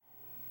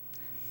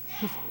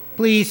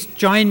Please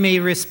join me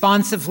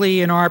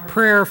responsively in our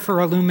prayer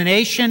for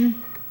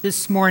illumination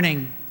this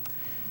morning.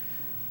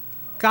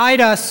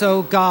 Guide us,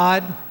 O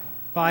God,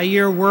 by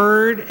your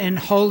word and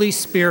Holy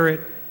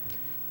Spirit,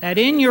 that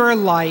in your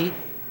light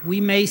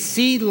we may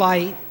see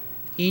light,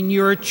 in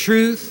your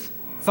truth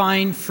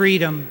find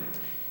freedom,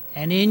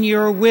 and in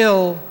your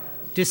will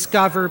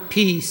discover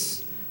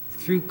peace.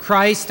 Through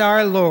Christ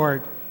our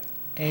Lord.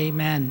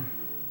 Amen.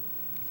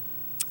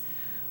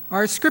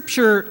 Our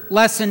scripture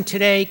lesson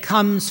today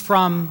comes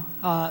from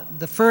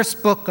the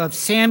first book of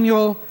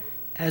Samuel,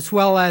 as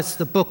well as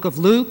the book of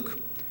Luke.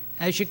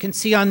 As you can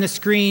see on the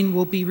screen,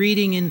 we'll be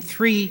reading in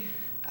three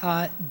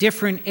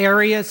different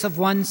areas of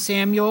 1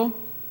 Samuel,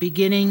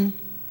 beginning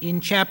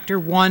in chapter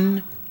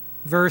 1,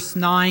 verse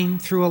 9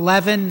 through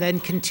 11, then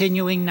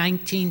continuing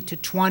 19 to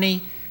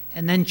 20,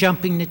 and then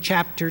jumping to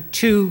chapter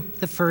 2,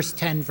 the first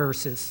 10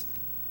 verses.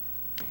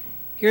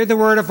 Hear the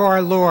word of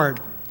our Lord.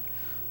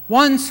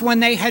 Once, when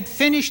they had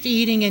finished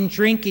eating and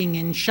drinking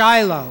in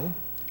Shiloh,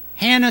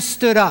 Hannah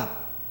stood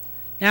up.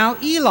 Now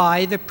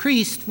Eli, the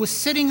priest, was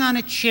sitting on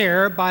a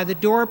chair by the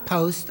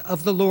doorpost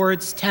of the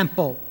Lord's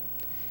temple.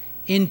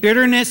 In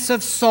bitterness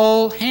of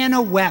soul,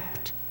 Hannah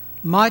wept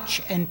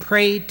much and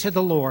prayed to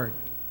the Lord.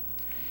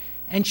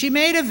 And she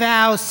made a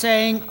vow,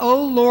 saying,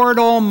 O Lord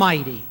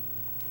Almighty,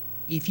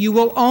 if you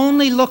will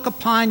only look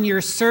upon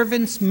your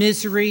servant's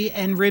misery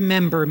and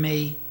remember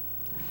me,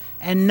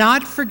 and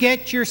not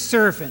forget your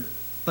servant,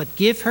 but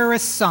give her a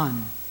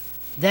son,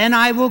 then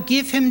I will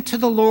give him to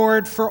the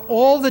Lord for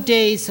all the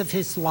days of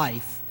his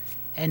life,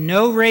 and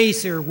no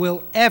razor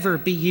will ever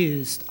be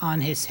used on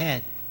his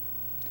head.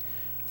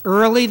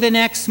 Early the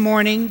next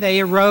morning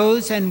they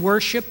arose and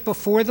worshiped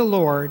before the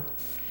Lord,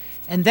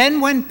 and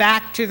then went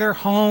back to their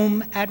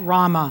home at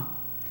Ramah.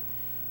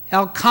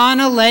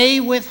 Elkanah lay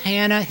with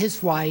Hannah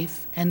his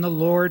wife, and the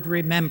Lord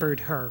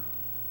remembered her.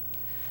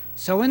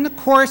 So in the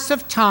course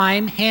of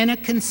time, Hannah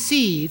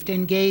conceived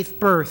and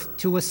gave birth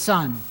to a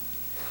son.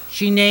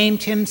 She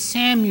named him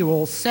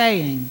Samuel,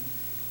 saying,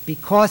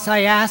 because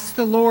I asked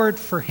the Lord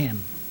for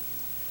him.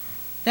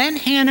 Then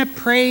Hannah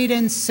prayed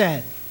and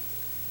said,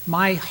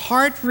 my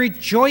heart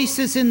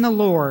rejoices in the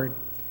Lord.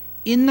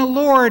 In the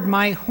Lord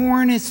my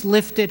horn is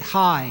lifted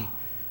high.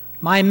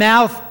 My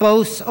mouth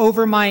boasts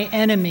over my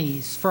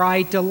enemies, for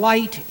I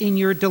delight in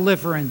your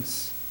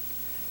deliverance.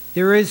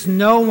 There is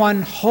no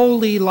one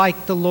holy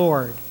like the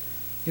Lord.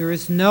 There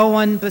is no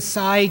one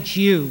besides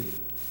you.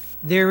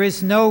 There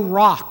is no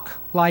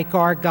rock like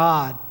our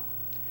God.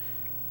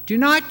 Do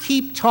not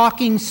keep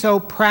talking so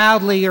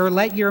proudly or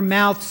let your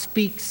mouth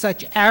speak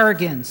such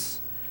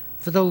arrogance,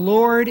 for the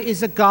Lord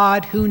is a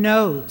God who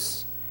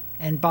knows,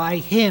 and by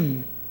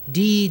him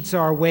deeds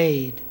are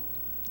weighed.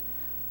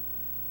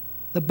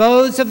 The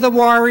bows of the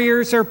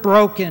warriors are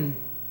broken,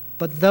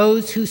 but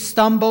those who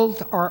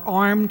stumbled are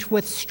armed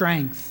with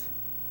strength.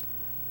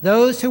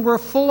 Those who were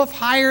full of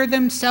hire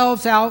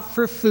themselves out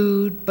for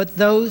food, but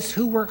those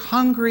who were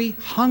hungry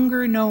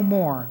hunger no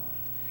more.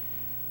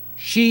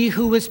 She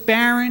who was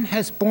barren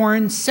has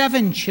borne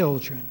 7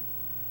 children,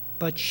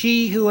 but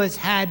she who has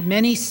had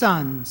many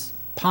sons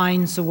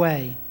pines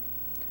away.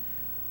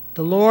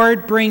 The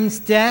Lord brings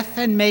death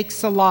and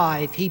makes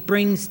alive. He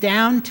brings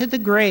down to the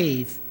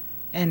grave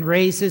and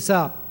raises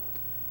up.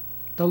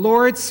 The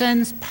Lord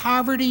sends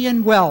poverty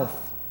and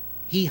wealth.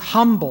 He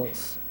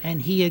humbles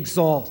and he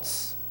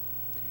exalts.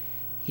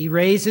 He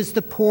raises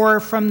the poor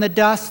from the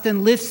dust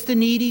and lifts the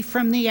needy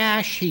from the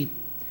ash heap.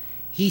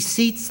 He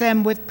seats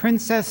them with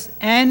princes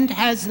and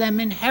has them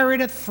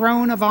inherit a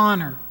throne of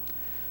honor.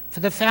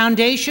 For the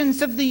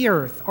foundations of the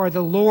earth are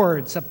the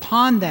Lord's.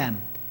 Upon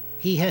them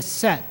he has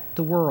set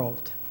the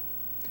world.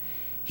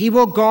 He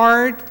will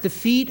guard the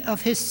feet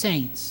of his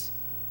saints,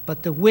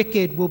 but the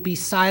wicked will be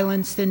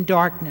silenced in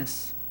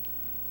darkness.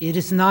 It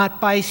is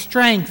not by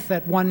strength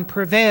that one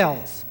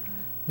prevails.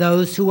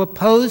 Those who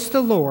oppose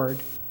the Lord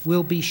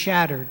will be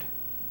shattered.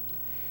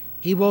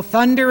 He will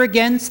thunder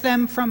against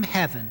them from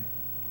heaven.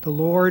 The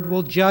Lord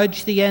will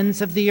judge the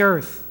ends of the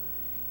earth.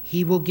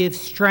 He will give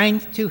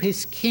strength to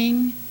his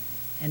king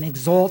and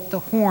exalt the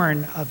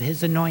horn of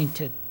his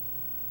anointed.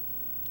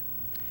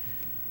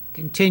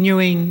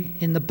 Continuing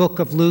in the book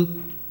of Luke,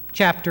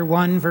 chapter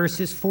 1,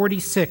 verses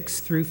 46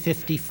 through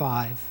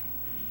 55.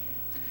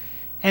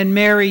 And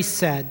Mary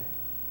said,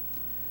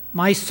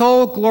 my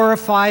soul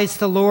glorifies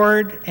the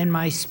Lord, and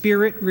my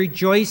spirit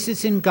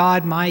rejoices in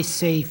God my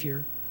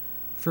Savior,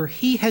 for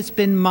he has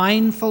been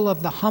mindful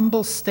of the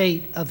humble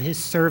state of his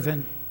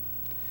servant.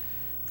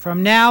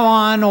 From now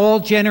on, all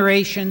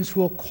generations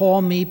will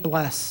call me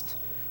blessed,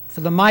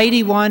 for the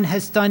Mighty One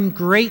has done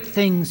great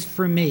things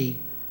for me.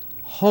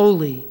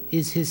 Holy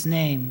is his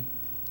name.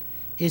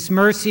 His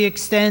mercy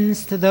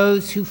extends to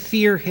those who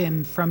fear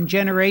him from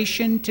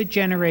generation to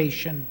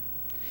generation.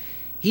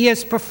 He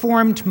has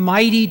performed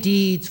mighty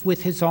deeds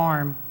with his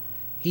arm.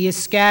 He has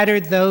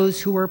scattered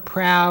those who are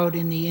proud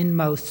in the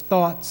inmost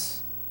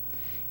thoughts.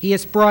 He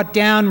has brought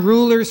down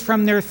rulers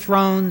from their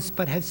thrones,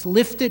 but has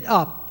lifted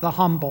up the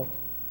humble.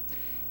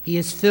 He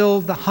has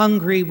filled the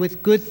hungry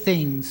with good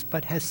things,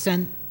 but has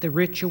sent the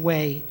rich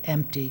away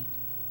empty.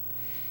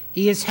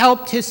 He has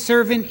helped his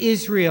servant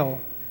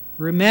Israel,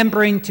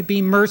 remembering to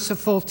be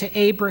merciful to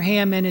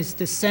Abraham and his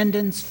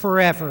descendants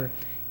forever,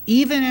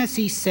 even as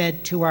he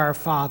said to our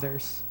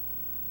fathers."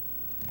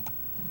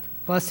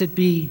 Blessed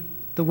be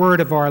the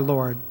word of our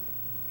Lord.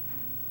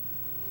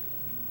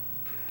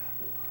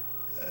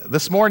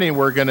 This morning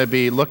we're going to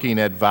be looking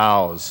at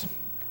vows.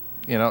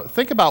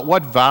 Think about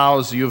what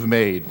vows you've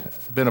made,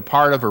 been a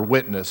part of or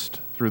witnessed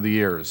through the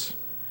years.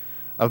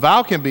 A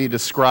vow can be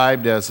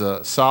described as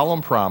a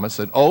solemn promise,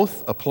 an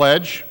oath, a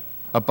pledge,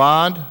 a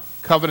bond,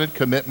 covenant,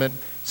 commitment,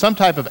 some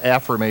type of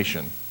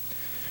affirmation.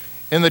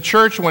 In the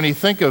church, when you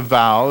think of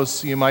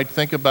vows, you might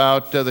think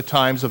about the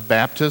times of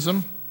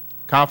baptism,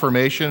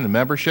 confirmation and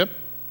membership,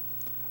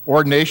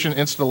 ordination,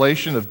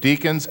 installation of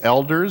deacons,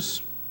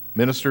 elders,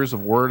 ministers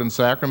of word and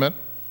sacrament,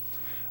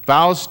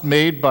 vows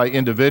made by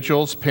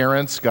individuals,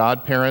 parents,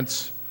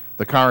 godparents,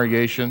 the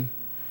congregation,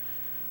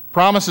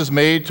 promises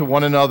made to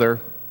one another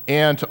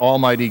and to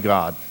Almighty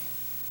God.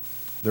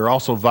 There are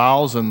also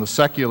vows in the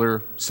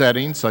secular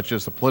setting, such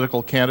as the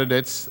political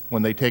candidates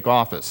when they take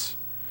office.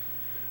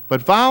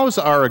 But vows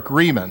are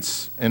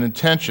agreements and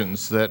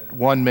intentions that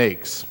one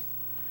makes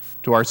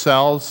to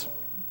ourselves,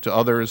 to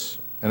others,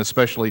 and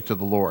especially to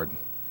the Lord.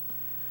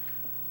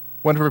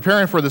 When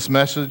preparing for this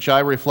message, I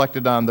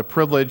reflected on the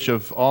privilege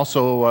of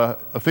also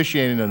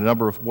officiating in a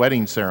number of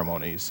wedding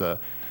ceremonies.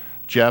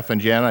 Jeff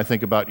and Jan, I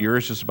think about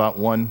yours just about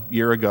 1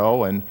 year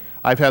ago, and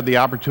I've had the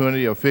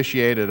opportunity to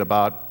officiate at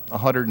about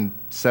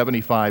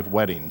 175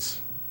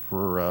 weddings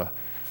for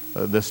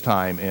this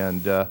time,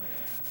 and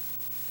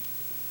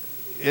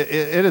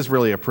it is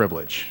really a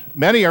privilege.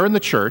 Many are in the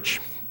church,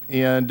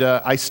 and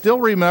I still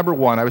remember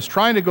one. I was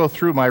trying to go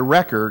through my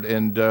record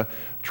and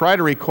try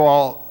to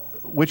recall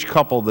which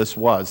couple this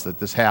was that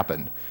this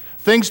happened.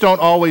 Things don't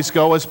always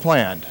go as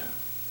planned,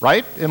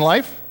 right, in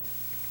life?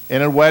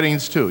 And in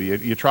weddings, too.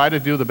 You try to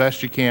do the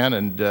best you can.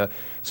 And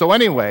so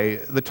anyway,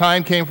 the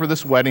time came for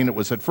this wedding. It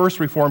was at First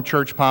Reformed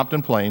Church,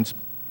 Pompton Plains.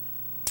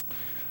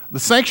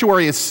 The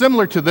sanctuary is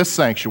similar to this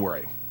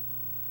sanctuary.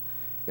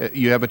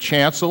 You have a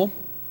chancel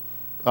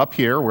up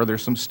here where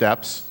there's some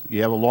steps.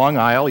 You have a long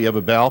aisle. You have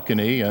a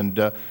balcony. And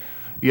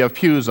you have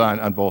pews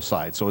on both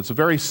sides. So it's a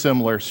very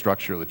similar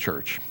structure of the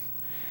church.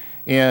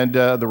 And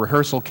the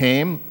rehearsal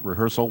came,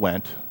 rehearsal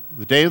went.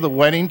 The day of the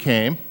wedding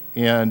came,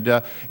 and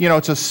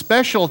it's a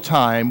special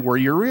time where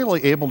you're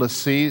really able to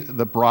see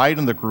the bride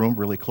and the groom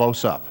really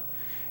close up.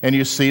 And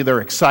you see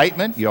their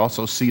excitement, you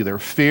also see their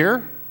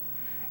fear.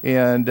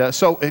 And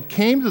so it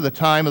came to the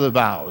time of the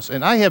vows,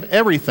 and I have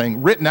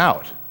everything written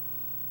out,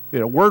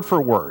 word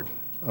for word,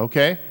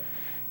 okay?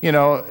 You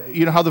know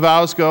how the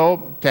vows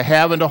go? To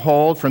have and to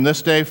hold from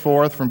this day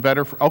forth, from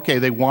better, okay,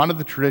 they wanted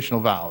the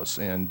traditional vows,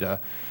 and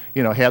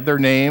had their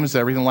names,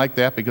 everything like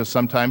that, because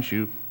sometimes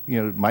you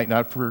might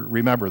not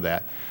remember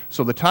that.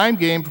 So the time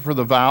came for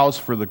the vows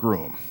for the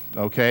groom,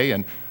 okay?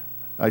 And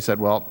I said,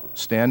 well,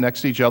 stand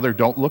next to each other,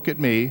 don't look at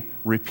me,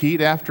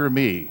 repeat after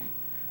me.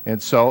 And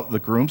so the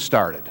groom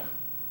started.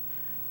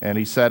 And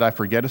he said, I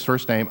forget his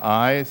first name,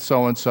 I,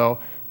 so-and-so,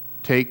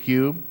 take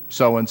you,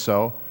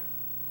 so-and-so,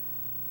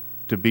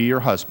 to be your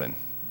husband.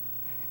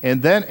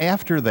 And then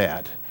after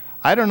that,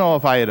 I don't know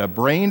if I had a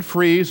brain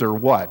freeze or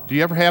what. Do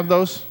you ever have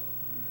those?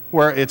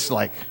 Where it's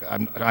like,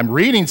 I'm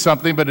reading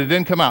something, but it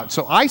didn't come out.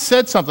 So I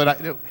said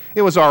something,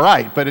 it was all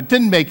right, but it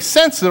didn't make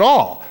sense at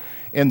all.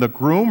 And the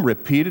groom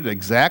repeated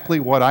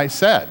exactly what I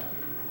said.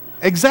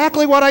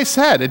 Exactly what I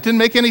said. It didn't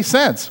make any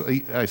sense.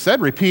 I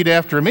said, repeat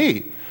after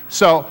me.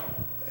 So,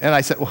 and I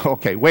said, well,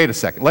 okay, wait a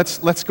second.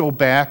 Let's go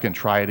back and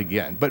try it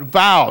again. But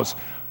vows,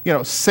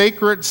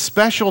 sacred,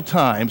 special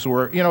times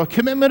where, a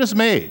commitment is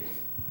made.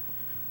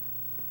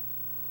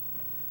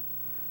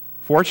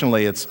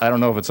 Fortunately, I don't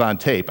know if it's on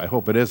tape. I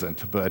hope it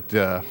isn't, but,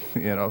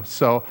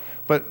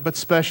 but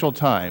special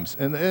times.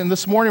 And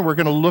this morning we're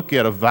going to look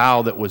at a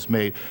vow that was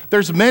made.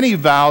 There's many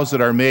vows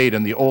that are made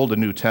in the Old and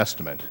New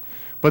Testament,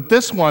 but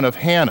this one of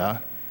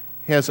Hannah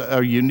has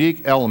a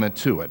unique element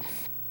to it.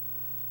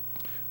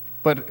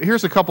 But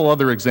here's a couple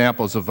other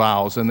examples of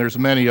vows, and there's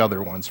many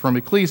other ones. From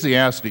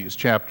Ecclesiastes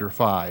chapter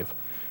 5.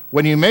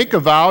 When you make a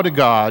vow to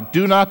God,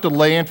 do not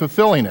delay in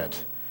fulfilling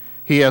it.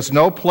 He has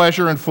no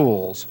pleasure in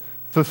fools.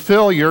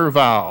 Fulfill your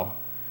vow.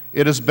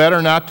 It is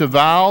better not to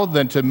vow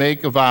than to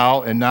make a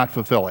vow and not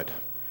fulfill it.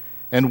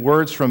 And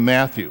words from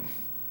Matthew,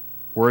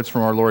 words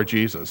from our Lord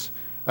Jesus.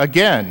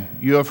 Again,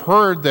 you have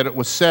heard that it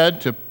was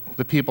said to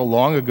the people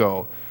long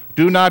ago,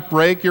 do not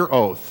break your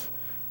oath,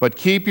 but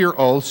keep your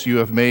oaths you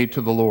have made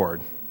to the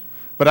Lord.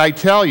 But I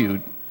tell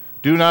you,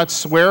 do not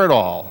swear at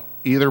all,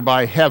 either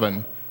by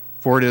heaven,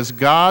 for it is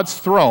God's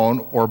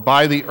throne, or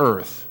by the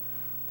earth,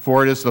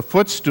 for it is the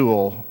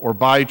footstool, or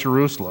by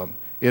Jerusalem.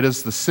 It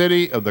is the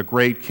city of the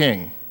great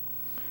king.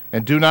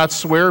 And do not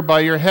swear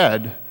by your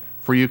head,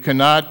 for you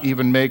cannot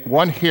even make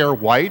one hair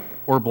white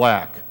or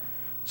black.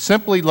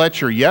 Simply let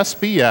your yes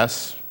be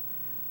yes,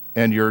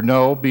 and your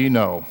no be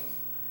no.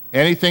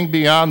 Anything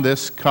beyond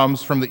this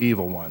comes from the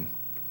evil one.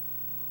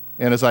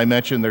 And as I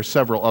mentioned, there's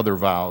several other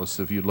vows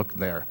if you look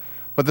there.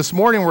 But this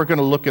morning we're going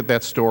to look at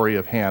that story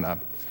of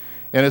Hannah.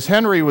 And as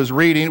Henry was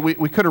reading,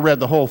 we could have read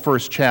the whole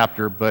first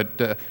chapter,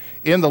 but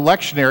in the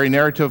lectionary,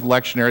 narrative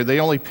lectionary, they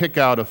only pick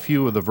out a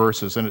few of the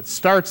verses. And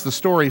the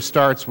story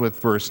starts with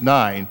verse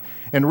 9.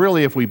 And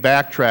really, if we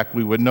backtrack,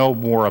 we would know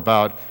more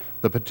about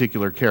the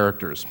particular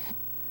characters.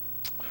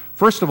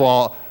 First of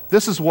all,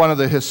 this is one of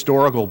the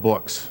historical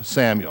books,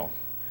 Samuel.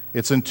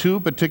 It's in two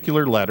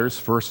particular letters,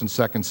 1st and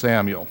 2nd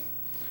Samuel.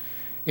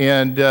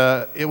 And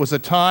it was a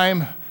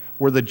time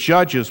where the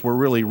judges were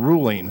really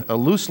ruling, a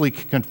loosely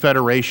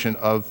confederation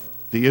of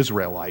the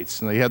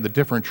Israelites, and they had the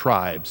different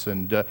tribes.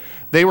 And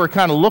they were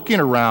kind of looking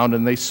around,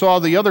 and they saw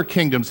the other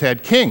kingdoms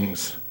had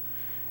kings.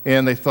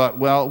 And they thought,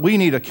 well, we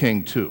need a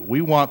king too.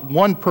 We want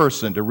one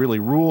person to really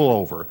rule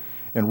over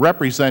and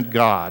represent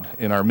God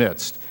in our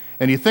midst.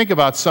 And you think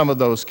about some of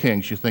those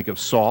kings. You think of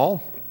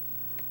Saul,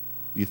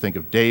 you think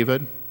of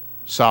David,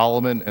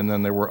 Solomon, and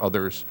then there were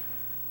others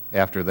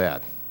after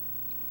that.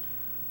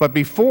 But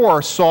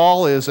before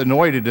Saul is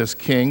anointed as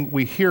king,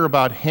 we hear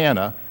about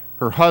Hannah,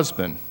 her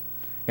husband,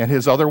 and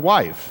his other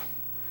wife.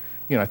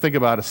 You know, I think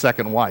about a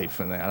second wife,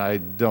 and that I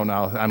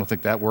don't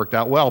think that worked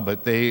out well,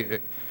 but they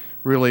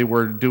really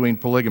were doing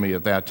polygamy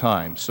at that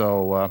time.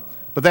 So,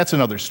 but that's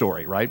another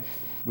story, right?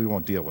 We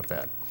won't deal with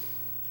that.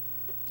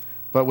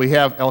 But we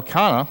have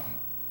Elkanah,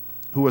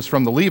 who was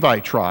from the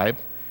Levite tribe,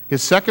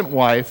 his second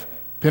wife,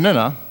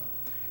 Peninnah,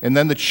 and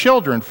then the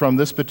children from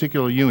this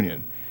particular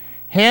union.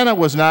 Hannah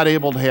was not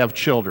able to have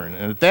children,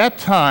 and at that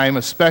time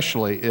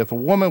especially, if a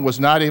woman was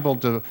not able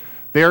to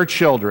bear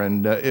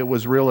children, it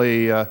was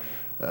really a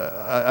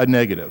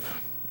negative.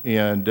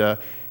 And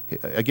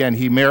again,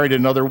 he married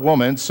another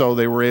woman, so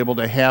they were able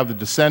to have the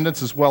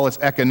descendants as well as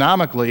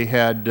economically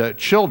had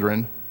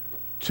children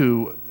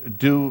to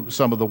do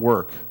some of the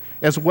work,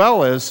 as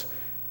well as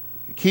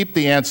keep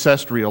the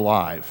ancestry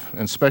alive,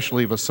 and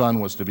especially if a son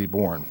was to be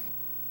born.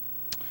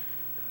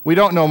 We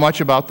don't know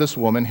much about this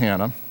woman,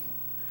 Hannah,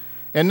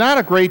 and not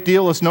a great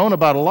deal is known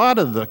about a lot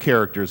of the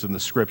characters in the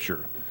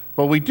Scripture,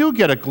 but we do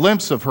get a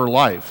glimpse of her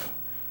life.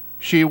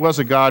 She was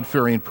a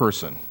God-fearing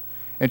person,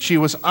 and she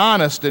was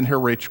honest in her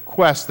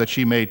request that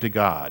she made to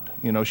God.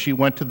 You know, she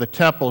went to the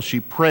temple, she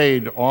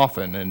prayed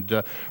often,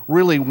 and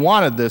really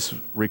wanted this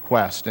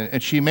request,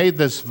 and she made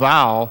this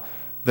vow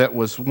that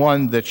was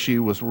one that she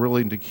was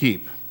willing to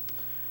keep.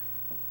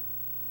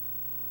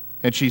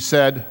 And she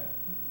said,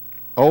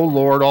 "O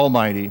Lord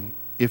Almighty,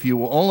 if you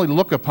will only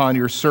look upon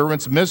your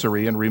servant's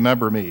misery and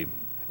remember me,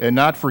 and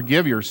not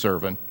forgive your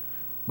servant,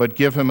 but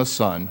give him a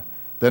son,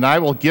 then I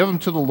will give him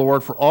to the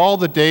Lord for all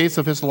the days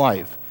of his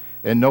life,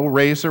 and no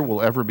razor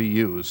will ever be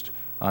used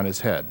on his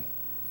head."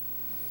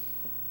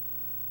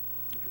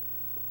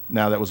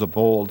 Now, that was a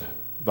bold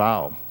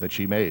vow that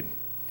she made.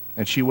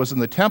 And she was in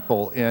the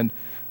temple, and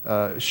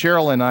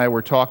Cheryl and I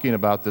were talking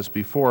about this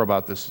before,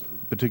 about this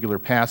particular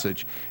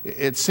passage.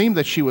 It seemed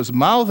that she was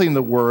mouthing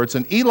the words,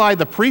 and Eli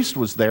the priest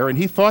was there, and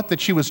he thought that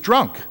she was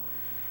drunk.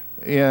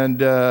 And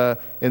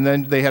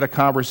then they had a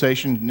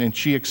conversation, and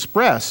she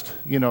expressed,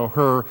 you know,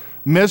 her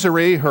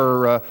misery,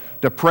 her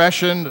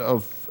depression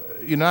of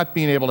not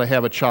being able to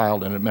have a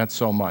child, and it meant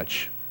so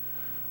much.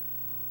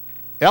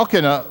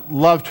 Elkanah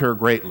loved her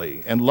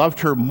greatly, and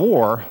loved her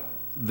more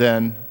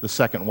than the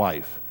second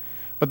wife.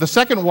 But the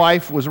second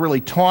wife was really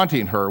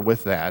taunting her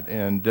with that,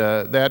 and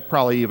that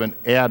probably even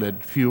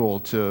added fuel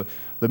to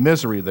the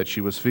misery that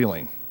she was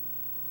feeling.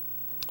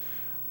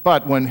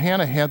 But when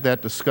Hannah had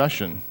that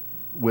discussion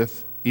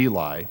with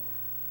Eli,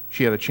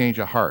 she had a change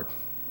of heart.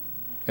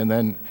 And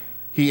then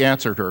he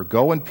answered her,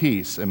 "Go in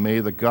peace, and may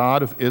the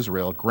God of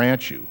Israel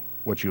grant you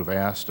what you have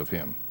asked of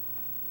him."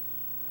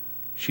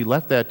 She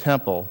left that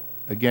temple.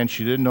 Again,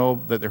 she didn't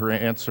know that her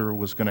answer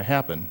was going to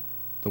happen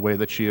the way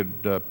that she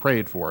had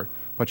prayed for it.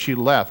 But she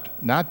left,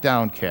 not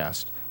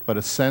downcast, but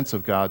a sense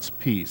of God's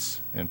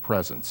peace and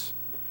presence.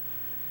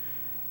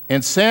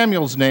 And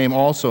Samuel's name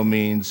also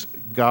means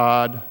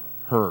God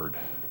heard.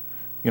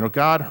 You know,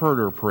 God heard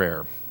her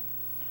prayer.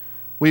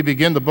 We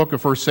begin the book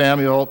of 1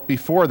 Samuel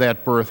before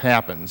that birth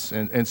happens,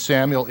 and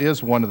Samuel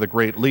is one of the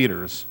great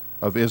leaders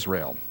of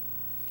Israel.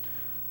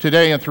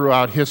 Today and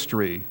throughout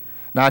history,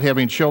 not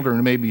having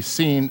children may be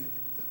seen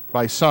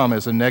by some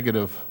as a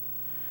negative.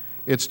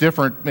 It's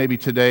different maybe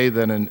today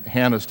than in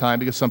Hannah's time,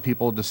 because some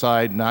people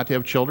decide not to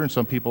have children.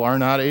 Some people are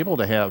not able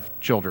to have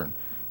children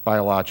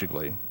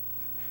biologically.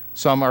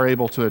 Some are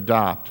able to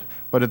adopt.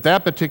 But at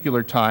that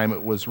particular time,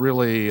 it was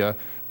really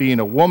being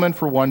a woman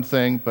for one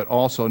thing, but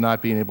also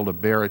not being able to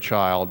bear a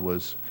child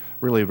was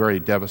really very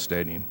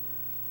devastating.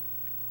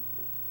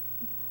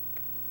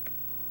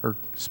 Her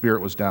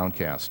spirit was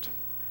downcast.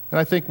 And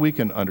I think we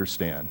can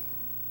understand,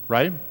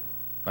 right?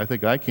 I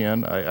think I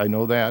can. I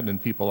know that,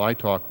 and people I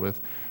talk with,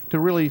 to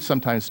really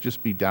sometimes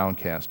just be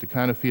downcast, to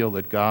kind of feel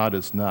that God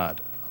is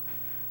not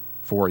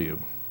for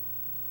you.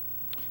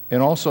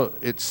 And also,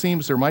 it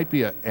seems there might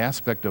be an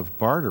aspect of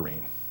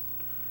bartering.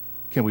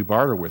 Can we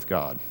barter with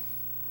God?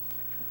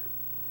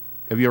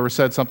 Have you ever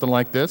said something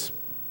like this?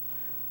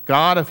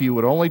 "God, if you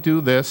would only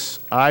do this,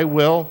 I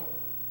will,"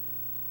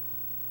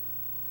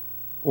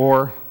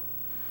 or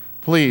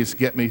 "Please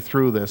get me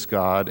through this,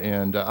 God,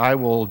 and I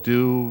will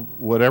do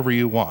whatever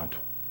you want."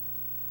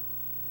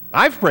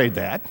 I've prayed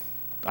that.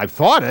 I've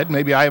thought it.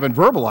 Maybe I haven't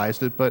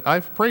verbalized it, but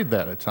I've prayed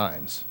that at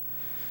times.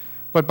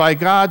 But by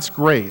God's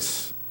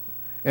grace,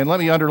 and let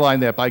me underline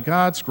that, by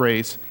God's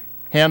grace,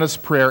 Hannah's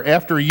prayer,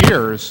 after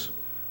years,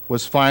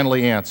 was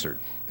finally answered,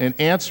 and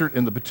answered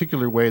in the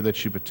particular way that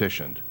she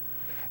petitioned.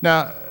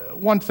 Now,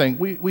 one thing,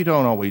 we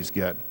don't always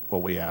get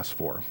what we ask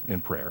for in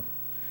prayer.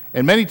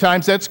 And many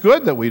times that's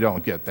good that we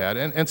don't get that.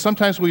 And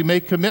sometimes we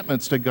make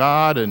commitments to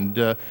God, and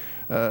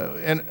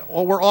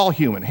we're all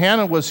human.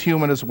 Hannah was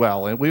human as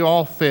well, and we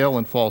all fail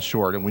and fall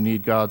short, and we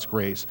need God's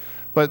grace.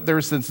 But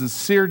there's a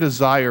sincere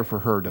desire for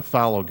her to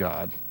follow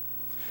God.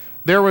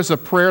 There was a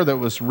prayer that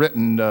was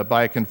written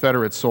by a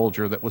Confederate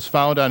soldier that was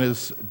found on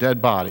his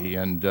dead body,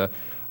 and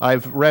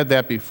I've read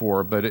that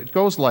before, but it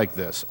goes like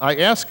this. I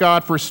asked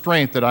God for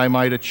strength that I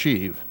might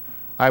achieve.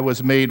 I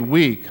was made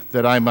weak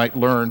that I might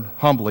learn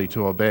humbly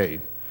to obey.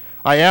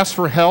 I asked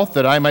for health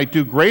that I might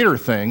do greater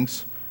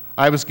things.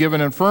 I was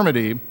given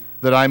infirmity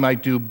that I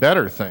might do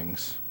better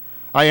things.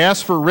 I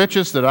asked for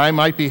riches that I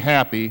might be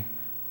happy.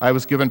 I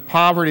was given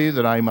poverty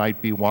that I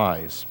might be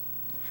wise.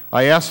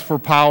 I asked for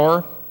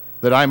power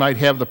that I might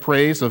have the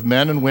praise of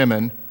men and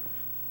women,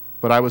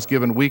 but I was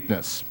given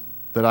weakness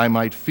that I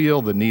might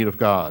feel the need of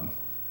God.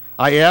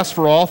 I asked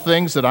for all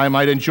things that I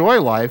might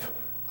enjoy life.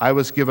 I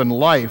was given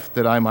life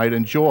that I might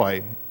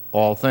enjoy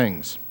all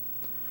things.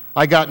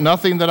 I got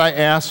nothing that I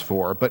asked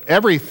for, but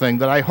everything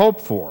that I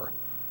hoped for.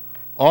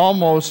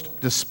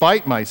 Almost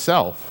despite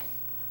myself,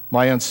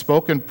 my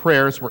unspoken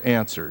prayers were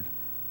answered.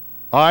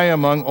 I,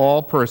 among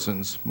all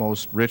persons,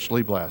 most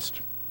richly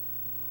blessed.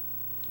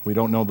 We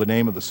don't know the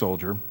name of the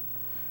soldier,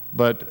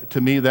 but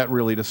to me that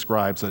really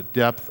describes a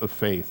depth of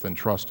faith and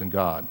trust in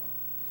God.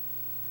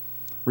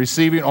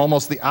 Receiving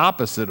almost the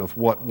opposite of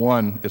what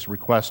one is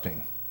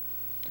requesting.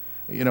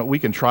 You know, we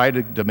can try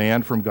to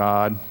demand from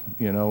God,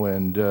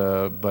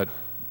 but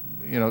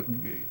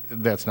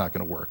that's not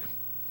going to work.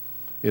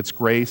 It's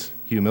grace,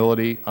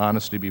 humility,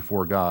 honesty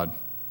before God.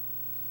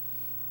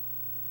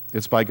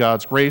 It's by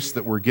God's grace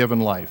that we're given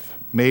life,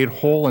 made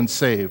whole and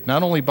saved,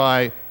 not only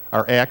by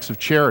our acts of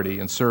charity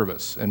and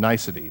service and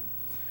nicety,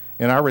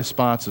 and our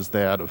response is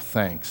that of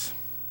thanks.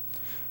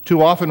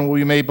 Too often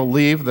we may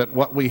believe that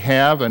what we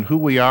have and who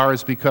we are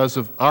is because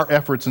of our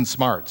efforts and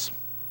smarts.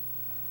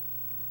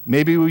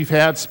 Maybe we've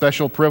had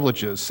special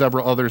privileges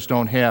several others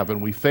don't have,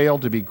 and we fail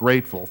to be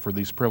grateful for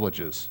these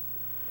privileges.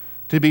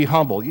 To be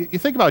humble. You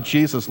think about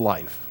Jesus'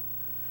 life,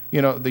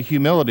 the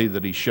humility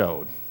that he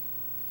showed,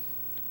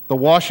 the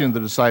washing of the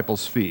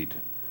disciples' feet.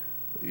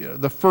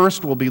 The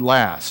first will be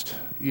last,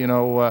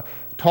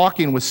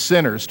 talking with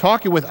sinners,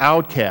 talking with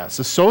outcasts,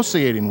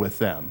 associating with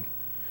them,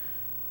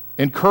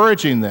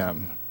 encouraging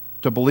them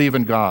to believe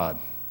in God.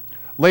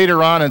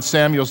 Later on in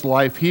Samuel's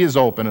life, he is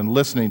open and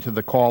listening to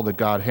the call that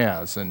God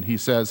has, and he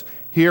says,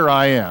 "Here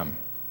I am,"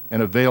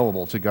 and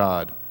available to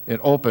God in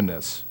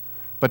openness,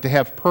 but to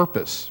have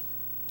purpose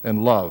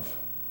and love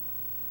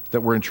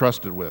that we're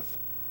entrusted with.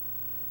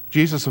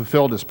 Jesus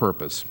fulfilled his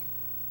purpose.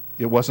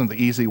 It wasn't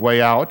the easy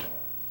way out.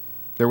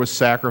 There was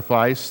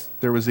sacrifice.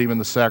 There was even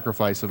the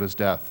sacrifice of his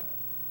death.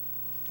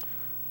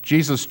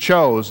 Jesus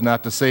chose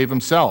not to save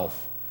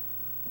himself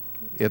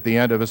at the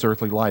end of his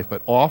earthly life,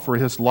 but offer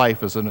his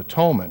life as an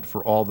atonement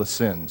for all the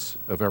sins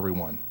of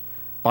everyone.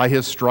 By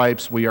his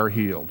stripes we are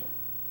healed.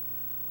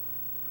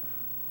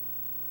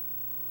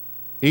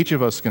 Each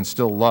of us can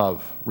still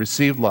love,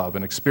 receive love,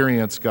 and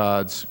experience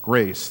God's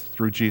grace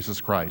through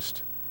Jesus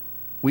Christ.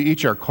 We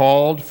each are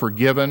called,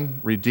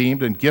 forgiven,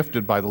 redeemed, and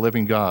gifted by the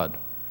living God,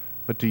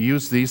 but to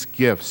use these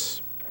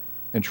gifts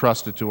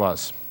entrusted to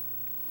us.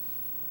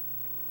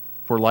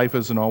 For life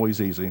isn't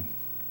always easy.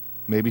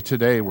 Maybe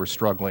today we're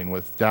struggling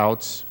with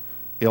doubts,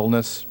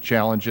 illness,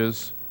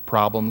 challenges,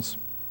 problems.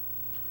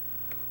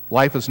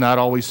 Life is not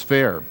always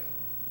fair.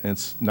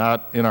 It's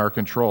not in our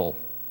control.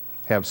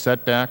 Have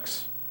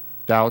setbacks,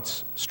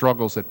 doubts,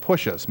 struggles that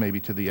push us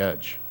maybe to the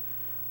edge.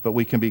 But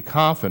we can be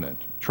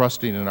confident,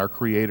 trusting in our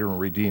Creator and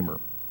Redeemer.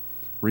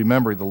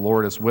 Remember, the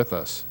Lord is with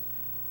us,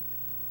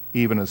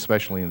 even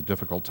especially in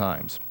difficult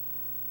times.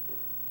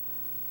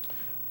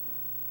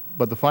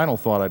 But the final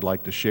thought I'd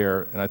like to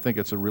share, and I think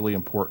it's a really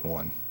important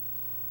one,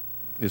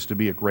 is to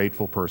be a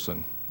grateful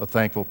person, a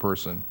thankful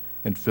person,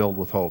 and filled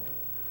with hope.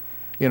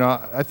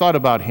 I thought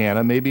about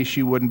Hannah. Maybe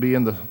she wouldn't be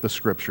in the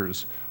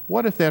scriptures.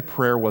 What if that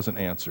prayer wasn't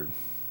answered?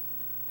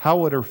 How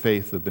would her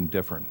faith have been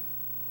different?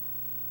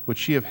 Would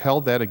she have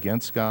held that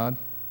against God?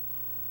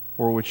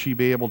 Or would she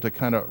be able to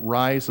kind of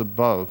rise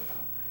above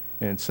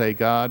and say,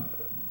 God,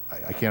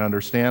 I can't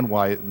understand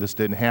why this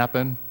didn't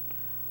happen,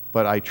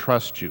 but I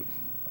trust you.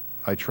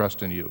 I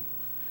trust in you.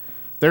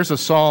 There's a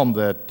psalm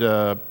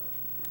that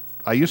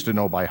I used to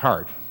know by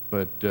heart,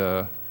 but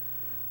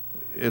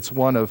it's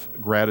one of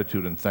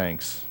gratitude and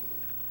thanks.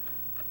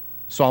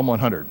 Psalm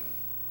 100.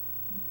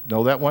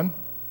 Know that one?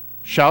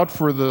 Shout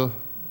for the,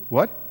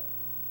 what?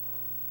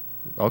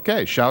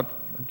 Okay, shout,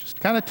 just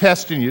kind of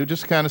testing you,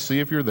 just kind of see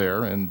if you're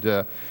there.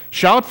 And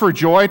shout for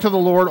joy to the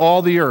Lord,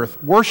 all the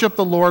earth. Worship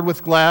the Lord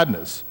with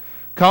gladness.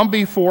 Come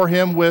before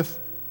him with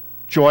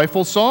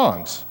joyful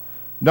songs.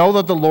 Know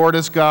that the Lord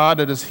is God.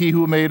 It is he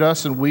who made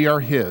us, and we are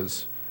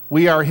his.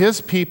 We are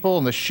his people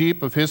and the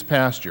sheep of his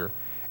pasture.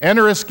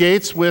 Enter his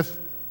gates with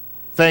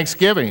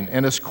thanksgiving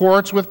and his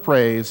courts with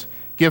praise.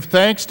 Give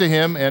thanks to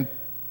him and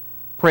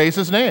praise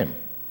his name.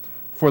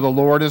 For the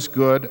Lord is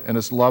good, and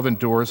his love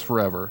endures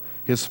forever.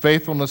 His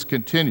faithfulness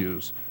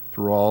continues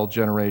through all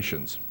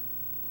generations.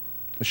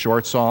 A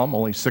short psalm,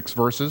 only 6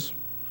 verses,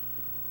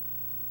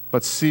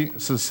 but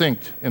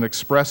succinct in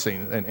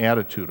expressing an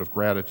attitude of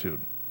gratitude.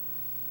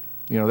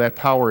 You know, that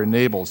power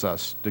enables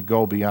us to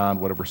go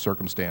beyond whatever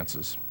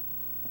circumstances.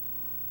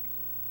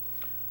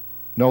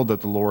 Know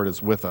that the Lord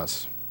is with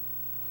us.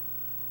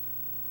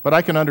 But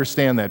I can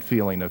understand that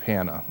feeling of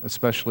Hannah,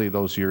 especially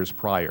those years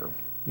prior.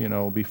 You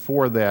know,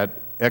 before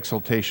that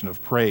exaltation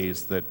of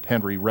praise that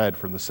Henry read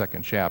from the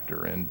 2nd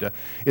chapter. And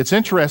it's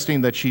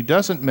interesting that she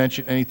doesn't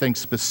mention anything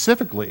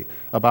specifically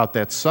about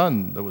that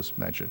son that was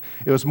mentioned.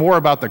 It was more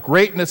about the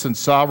greatness and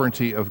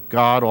sovereignty of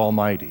God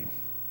Almighty.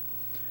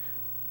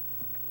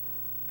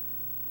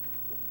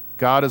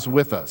 God is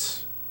with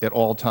us at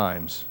all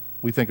times.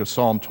 We think of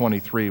Psalm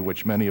 23,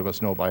 which many of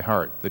us know by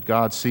heart, that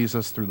God sees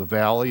us through the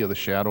valley of the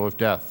shadow of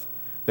death,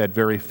 that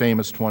very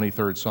famous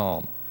 23rd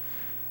Psalm.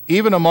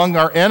 Even among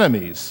our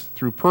enemies,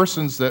 through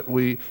persons that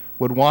we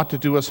would want to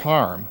do us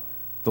harm,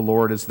 the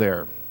Lord is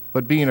there.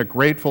 But being a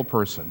grateful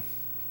person,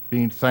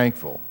 being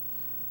thankful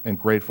and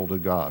grateful to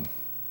God.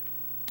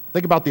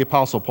 Think about the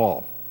Apostle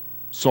Paul.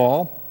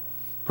 Saul,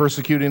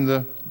 persecuting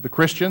the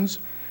Christians,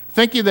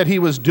 thinking that he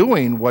was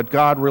doing what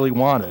God really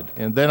wanted.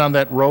 And then on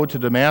that road to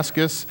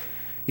Damascus,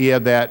 he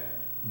had that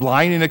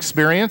blinding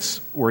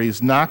experience where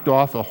he's knocked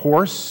off a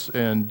horse,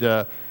 and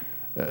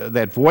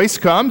that voice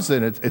comes,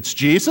 and it's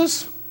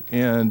Jesus.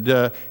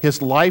 And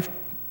his life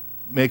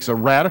makes a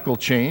radical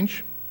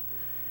change.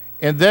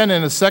 And then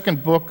in the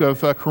 2nd book of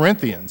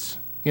Corinthians,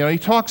 you know, he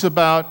talks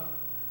about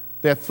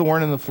that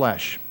thorn in the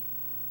flesh.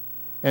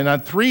 And on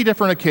 3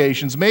 different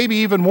occasions, maybe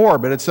even more,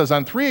 but it says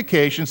on 3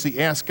 occasions he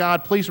asked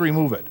God, please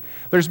remove it.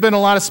 There's been a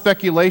lot of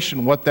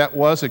speculation what that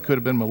was. It could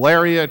have been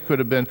malaria, it could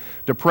have been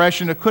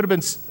depression, it could have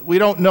been, we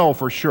don't know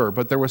for sure,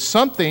 but there was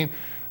something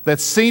that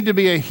seemed to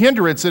be a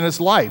hindrance in his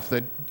life,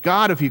 that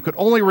God, if you could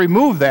only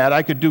remove that,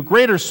 I could do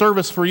greater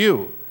service for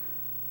you.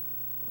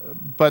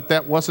 But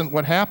that wasn't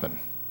what happened.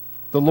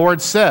 The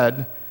Lord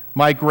said,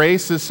 my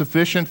grace is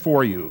sufficient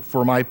for you,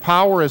 for my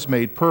power is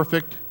made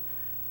perfect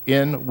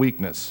in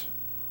weakness.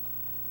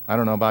 I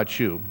don't know about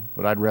you,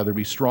 but I'd rather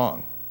be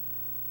strong.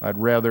 I'd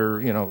rather,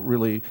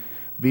 really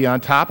be on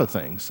top of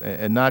things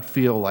and not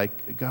feel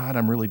like, God,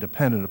 I'm really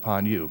dependent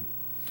upon you.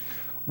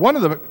 One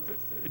of the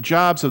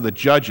jobs of the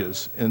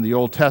judges in the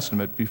Old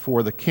Testament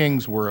before the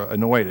kings were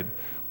anointed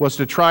was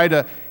to try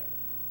to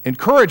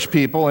encourage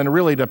people and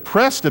really to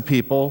press the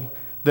people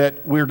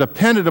that we're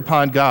dependent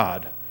upon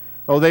God.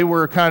 Oh, they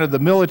were kind of the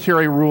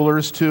military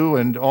rulers too,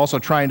 and also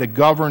trying to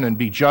govern and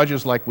be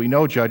judges like we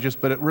know judges,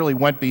 but it really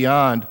went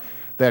beyond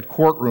that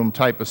courtroom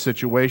type of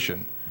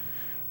situation.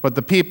 But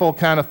the people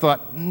kind of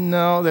thought,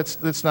 no,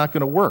 that's not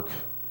going to work.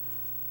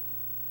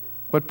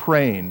 But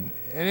praying,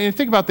 and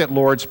think about that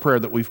Lord's Prayer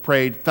that we've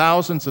prayed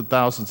thousands and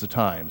thousands of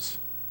times.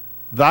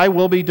 Thy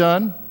will be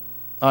done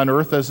on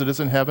earth as it is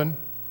in heaven.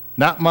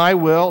 Not my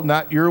will,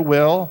 not your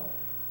will,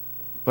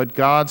 but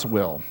God's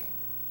will.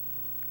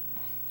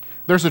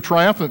 There's a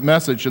triumphant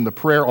message in the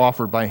prayer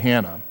offered by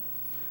Hannah.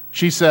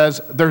 She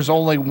says, there's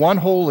only one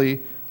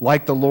holy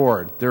like the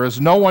Lord. There is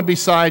no one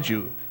beside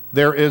you.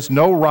 There is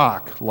no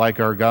rock like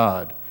our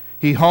God.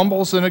 He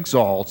humbles and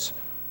exalts,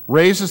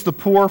 raises the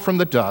poor from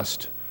the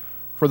dust.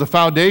 For the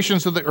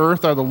foundations of the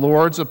earth are the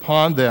Lord's,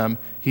 upon them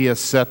he has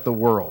set the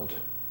world.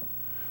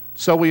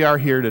 So we are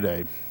here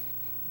today,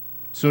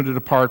 soon to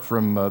depart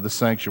from the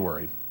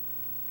sanctuary.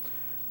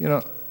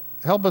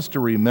 Help us to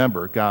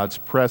remember God's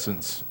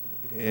presence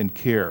and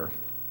care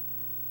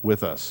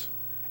with us,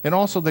 and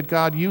also that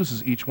God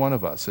uses each one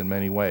of us in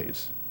many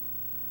ways.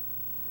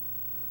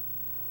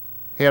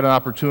 I had an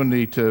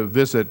opportunity to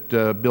visit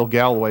Bill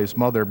Galloway's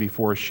mother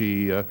before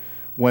she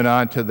went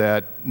on to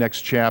that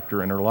next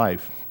chapter in her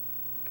life.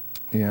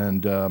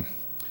 And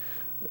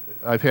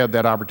I've had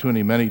that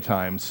opportunity many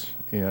times,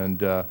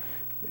 and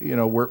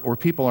where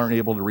people aren't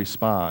able to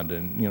respond,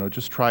 and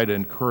just try to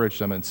encourage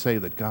them and say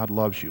that God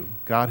loves you.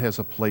 God has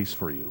a place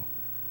for you,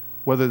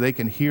 whether they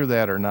can hear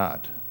that or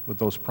not, with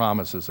those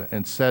promises,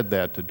 and said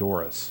that to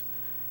Doris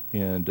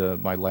in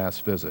my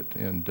last visit.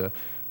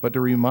 But to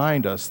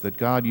remind us that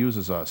God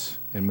uses us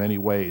in many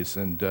ways,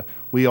 and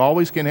we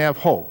always can have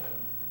hope.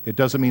 It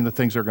doesn't mean that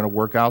things are going to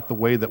work out the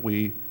way that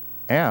we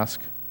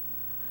ask.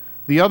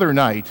 The other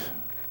night,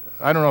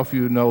 I don't know if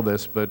you know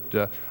this, but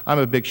I'm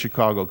a big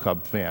Chicago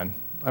Cub fan.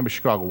 I'm a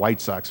Chicago White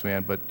Sox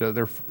fan, but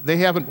they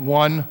haven't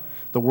won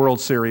the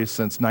World Series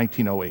since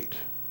 1908.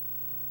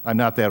 I'm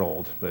not that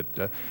old, but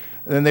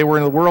then they were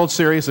in the World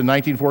Series in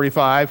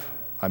 1945.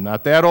 I'm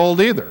not that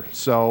old either.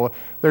 So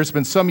there's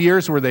been some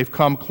years where they've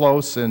come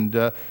close, and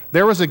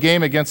there was a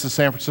game against the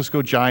San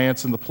Francisco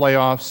Giants in the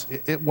playoffs.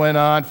 It went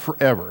on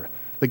forever.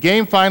 The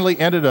game finally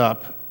ended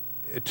up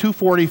at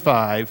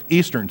 2:45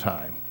 Eastern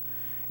Time,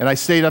 and I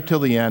stayed up till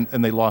the end,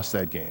 and they lost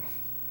that game.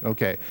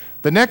 Okay.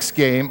 The next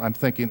game, I'm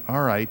thinking,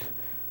 all right,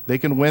 they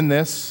can win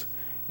this.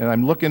 And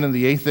I'm looking in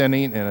the 8th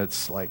inning, and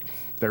it's like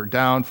they're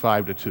down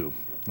 5-2.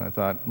 And I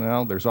thought,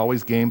 well, there's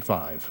always game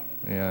 5.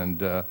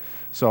 And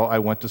so I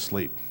went to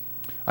sleep.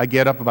 I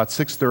get up about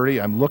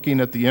 6:30. I'm looking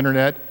at the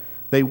internet.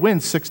 They win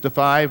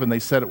 6-5, and they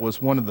said it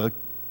was one of the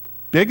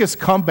biggest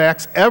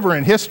comebacks ever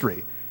in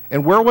history.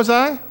 And where was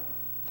I?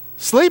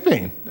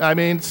 Sleeping.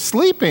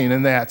 Sleeping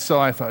in that. So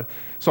I thought,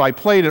 so I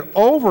played it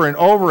over and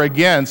over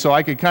again so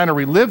I could kind of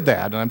relive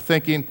that. And I'm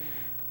thinking,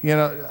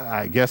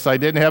 I guess I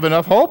didn't have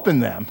enough hope in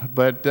them.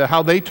 But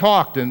how they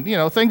talked, and,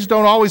 things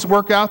don't always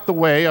work out the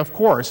way, of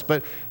course,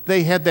 but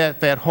they had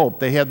that hope.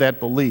 They had that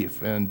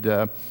belief.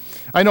 And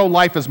I know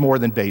life is more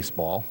than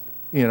baseball,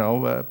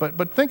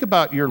 but think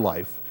about your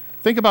life.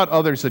 Think about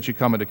others that you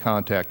come into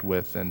contact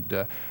with,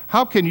 and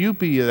how can you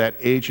be that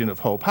agent of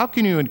hope? How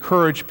can you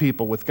encourage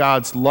people with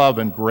God's love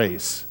and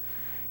grace?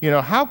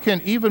 How can,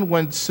 even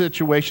when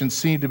situations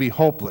seem to be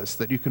hopeless,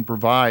 that you can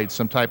provide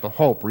some type of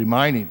hope,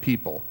 reminding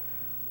people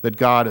that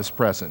God is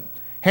present?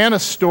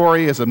 Hannah's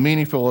story is a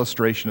meaningful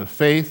illustration of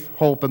faith,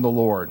 hope in the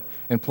Lord,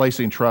 and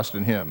placing trust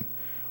in Him.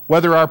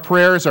 Whether our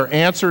prayers are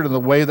answered in the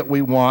way that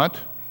we want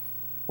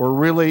or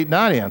really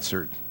not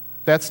answered,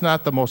 that's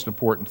not the most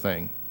important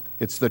thing.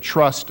 It's the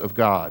trust of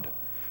God.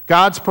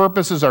 God's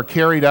purposes are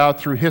carried out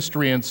through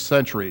history and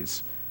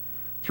centuries,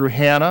 through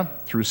Hannah,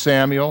 through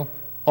Samuel,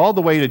 all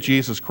the way to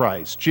Jesus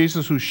Christ,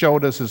 Jesus who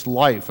showed us His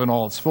life in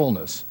all its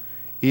fullness,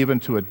 even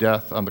to a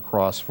death on the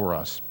cross for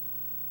us.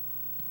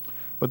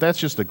 But that's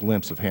just a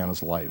glimpse of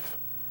Hannah's life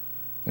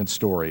and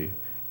story.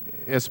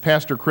 As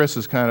Pastor Chris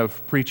is kind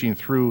of preaching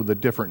through the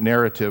different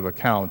narrative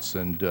accounts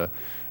and,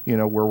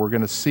 where we're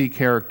going to see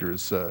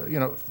characters,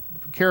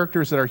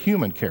 characters that are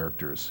human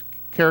characters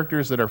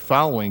that are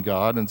following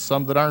God and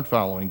some that aren't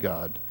following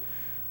God.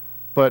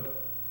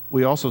 But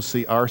we also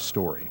see our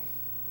story.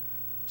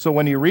 So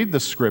when you read the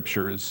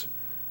scriptures,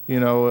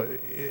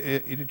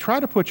 try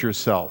to put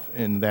yourself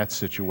in that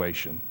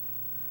situation.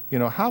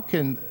 How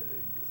can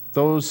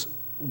those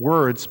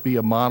words be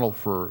a model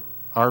for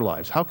our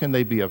lives? How can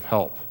they be of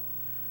help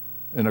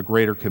in a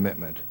greater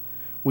commitment?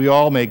 We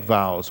all make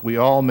vows. We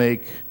all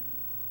make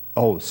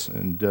oaths.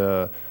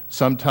 And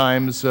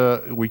sometimes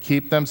we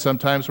keep them.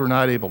 Sometimes we're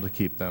not able to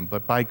keep them.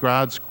 But by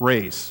God's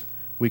grace,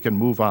 we can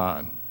move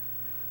on.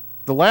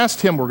 The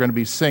last hymn we're going to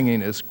be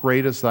singing is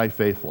Great is Thy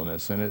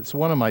Faithfulness, and it's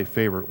one of my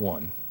favorite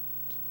ones.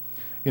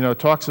 It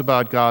talks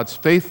about God's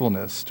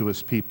faithfulness to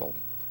His people,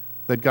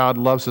 that God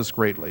loves us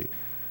greatly.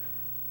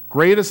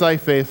 Great is Thy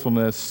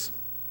faithfulness,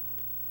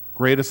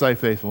 great is Thy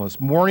faithfulness.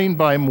 Morning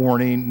by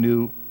morning,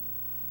 new.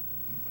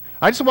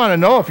 I just want to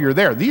know if you're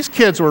there. These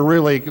kids were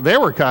they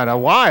were kind of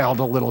wild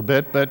a little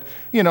bit, but,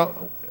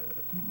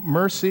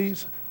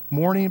 mercies,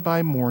 morning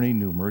by morning,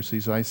 new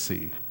mercies I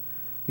see.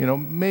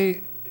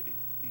 May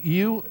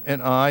you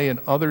and I and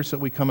others that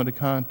we come into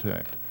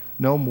contact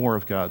know more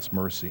of God's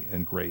mercy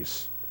and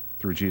grace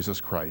through Jesus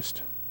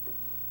Christ.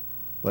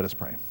 Let us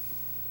pray.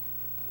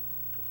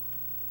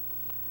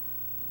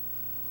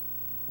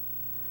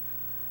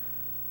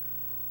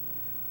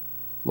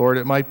 Lord,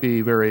 it might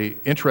be very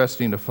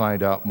interesting to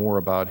find out more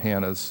about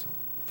Hannah's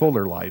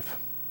fuller life,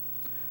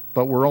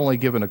 but we're only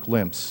given a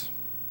glimpse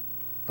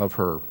of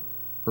her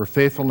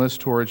faithfulness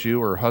towards you,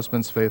 her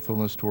husband's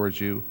faithfulness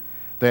towards you,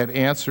 that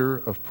answer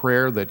of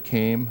prayer that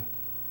came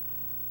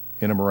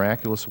in a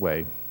miraculous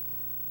way.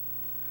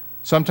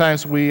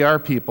 Sometimes we are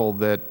people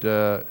that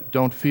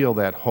don't feel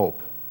that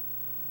hope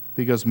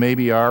because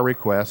maybe our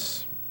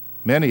requests,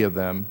 many of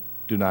them,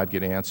 do not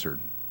get answered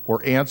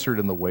or answered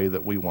in the way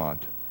that we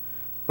want.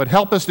 But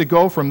help us to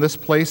go from this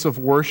place of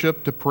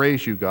worship to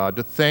praise you, God,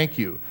 to thank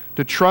you,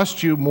 to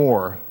trust you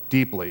more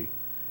deeply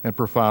and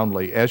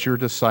profoundly as your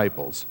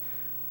disciples,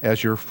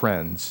 as your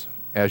friends,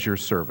 as your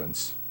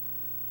servants,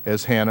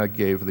 as Hannah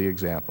gave the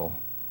example.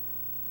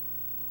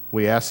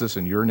 We ask this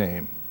in your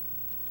name.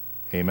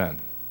 Amen.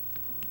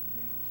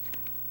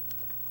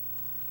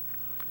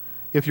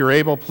 If you're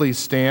able, please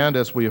stand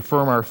as we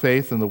affirm our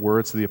faith in the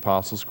words of the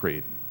Apostles'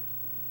 Creed.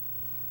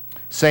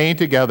 Saying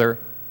together,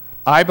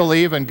 I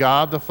believe in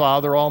God the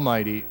Father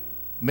Almighty,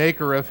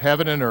 maker of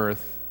heaven and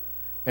earth,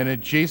 and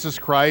in Jesus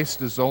Christ,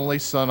 His only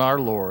Son, our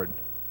Lord,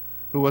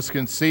 who was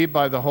conceived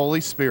by the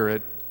Holy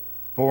Spirit,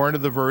 born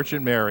of the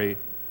Virgin Mary,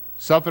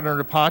 suffered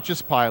under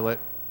Pontius Pilate,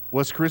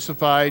 was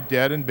crucified,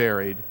 dead, and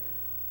buried.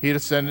 He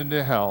descended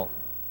into hell.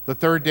 The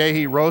third day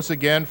He rose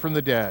again from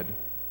the dead.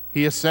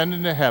 He ascended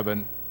into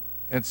heaven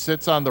and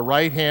sits on the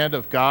right hand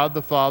of God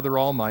the Father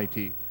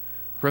Almighty.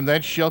 From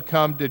thence shall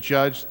come to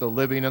judge the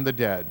living and the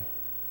dead.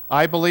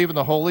 I believe in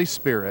the Holy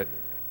Spirit,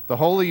 the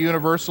holy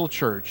universal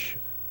church,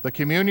 the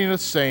communion of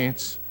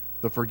saints,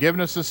 the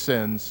forgiveness of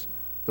sins,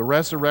 the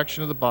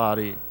resurrection of the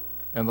body,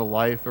 and the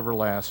life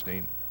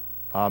everlasting.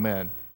 Amen.